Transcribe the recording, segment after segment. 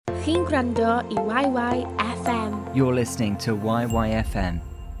Chi'n gwrando I YYFM. You're listening to YYFM.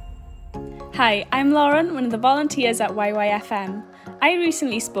 Hi, I'm Lauren, one of the volunteers at YYFM. I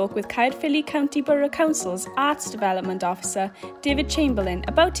recently spoke with Caerphilly County Borough Council's Arts Development Officer, David Chamberlain,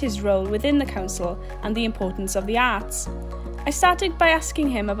 about his role within the council and the importance of the arts. I started by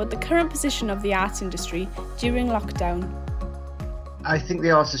asking him about the current position of the arts industry during lockdown. I think the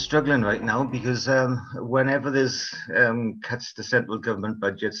arts are struggling right now because whenever there's cuts to central government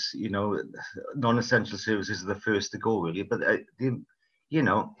budgets, non-essential services are the first to go, really. But,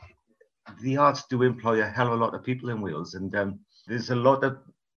 the arts do employ a hell of a lot of people in Wales, and there's a lot of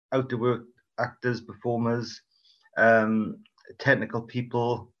out-of-work actors, performers, technical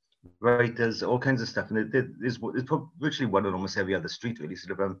people, writers, all kinds of stuff. And there's virtually one on almost every other street, really.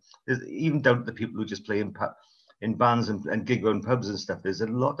 There's even down to the people who just play in bands and gig around pubs and stuff. There's a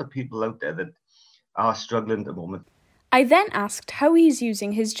lot of people out there that are struggling at the moment. I then asked how he's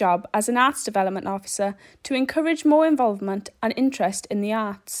using his job as an arts development officer to encourage more involvement and interest in the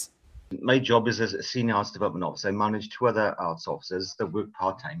arts. My job is as a senior arts development officer. I manage 2 other arts officers that work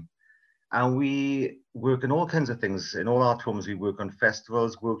part-time. And we work on all kinds of things. In all art forms, we work on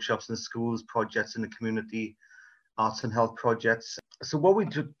festivals, workshops in schools, projects in the community, arts and health projects. So what we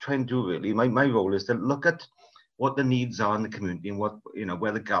try and do, really, my role is to look at what the needs are in the community and what,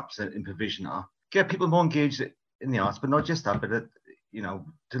 where the gaps in provision are. Get people more engaged in the arts, but not just that, but, to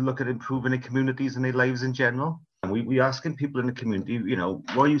look at improving the communities and their lives in general. And we asking people in the community,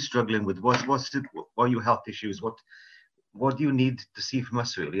 what are you struggling with? What are your health issues? What do you need to see from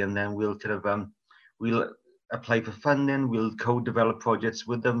us, really? And then we'll we'll apply for funding. We'll co-develop projects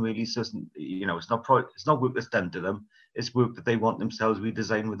with them, really. So it's not work that's done to them. It's work that they want themselves. We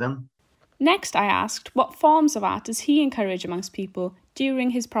design with them. Next, I asked what forms of art does he encourage amongst people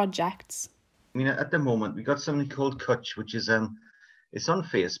during his projects. At the moment, we got something called Kutch, which is it's on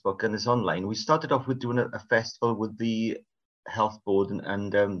Facebook and it's online. We started off with doing a festival with the health board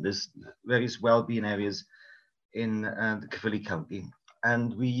and there's various wellbeing areas in the Caerphilly County,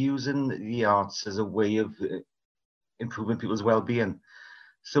 and we're using the arts as a way of improving people's well-being.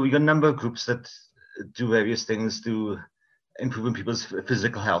 So we got a number of groups that do various things to improving people's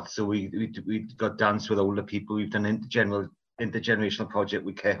physical health. So we got dance with older people. We've done intergenerational project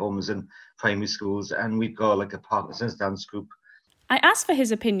with care homes and primary schools, and we've got like a Parkinson's dance group. I asked for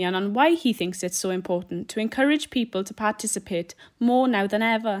his opinion on why he thinks it's so important to encourage people to participate more now than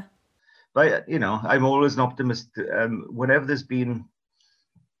ever. But I'm always an optimist. Whenever there's been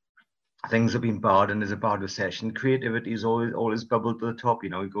things have been bad and there's a bad recession, creativity is always bubbled to the top. We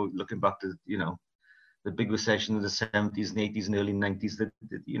go looking back to the big recession of the 70s and 80s and early 90s, the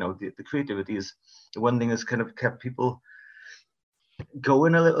creativity is the one thing that's kind of kept people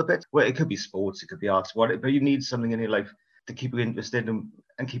going a little bit. Well, it could be sports, it could be arts, but you need something in your life to keep you interested and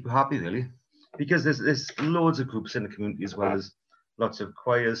keep you happy, really. Because there's loads of groups in the community as well. There's lots of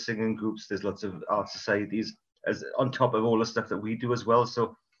choirs, singing groups, there's lots of art societies, as on top of all the stuff that we do as well.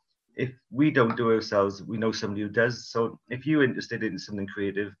 So if we don't do it ourselves, we know somebody who does. So if you're interested in something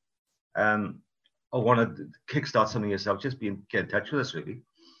creative, or want to kickstart something yourself, just get in touch with us, really.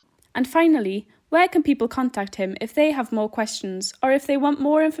 And finally, where can people contact him if they have more questions or if they want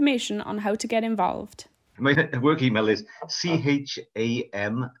more information on how to get involved? My work email is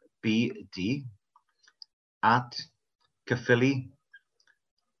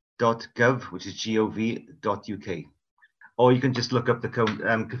chambd@caerphilly.gov, which is gov.uk. Or you can just look up the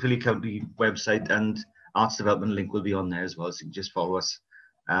Caerphilly County website, and Arts Development link will be on there as well, so you can just follow us.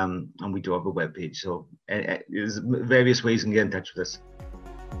 And we do have a webpage, so there's various ways you can get in touch with us.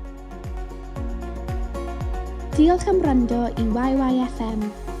 Diolch am wrando I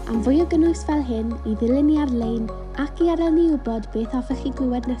YYFM. Am fwy o gynnwys fel hyn I ddilyn ni ar-lein ac I adael ni wybod beth hoffech chi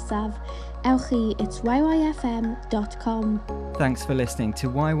glywed nesaf, ewch I itsyyfm.com. Thanks for listening to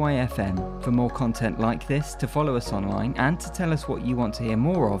YYFM. For more content like this, to follow us online and to tell us what you want to hear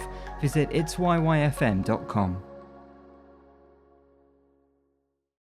more of, visit itsyyfm.com.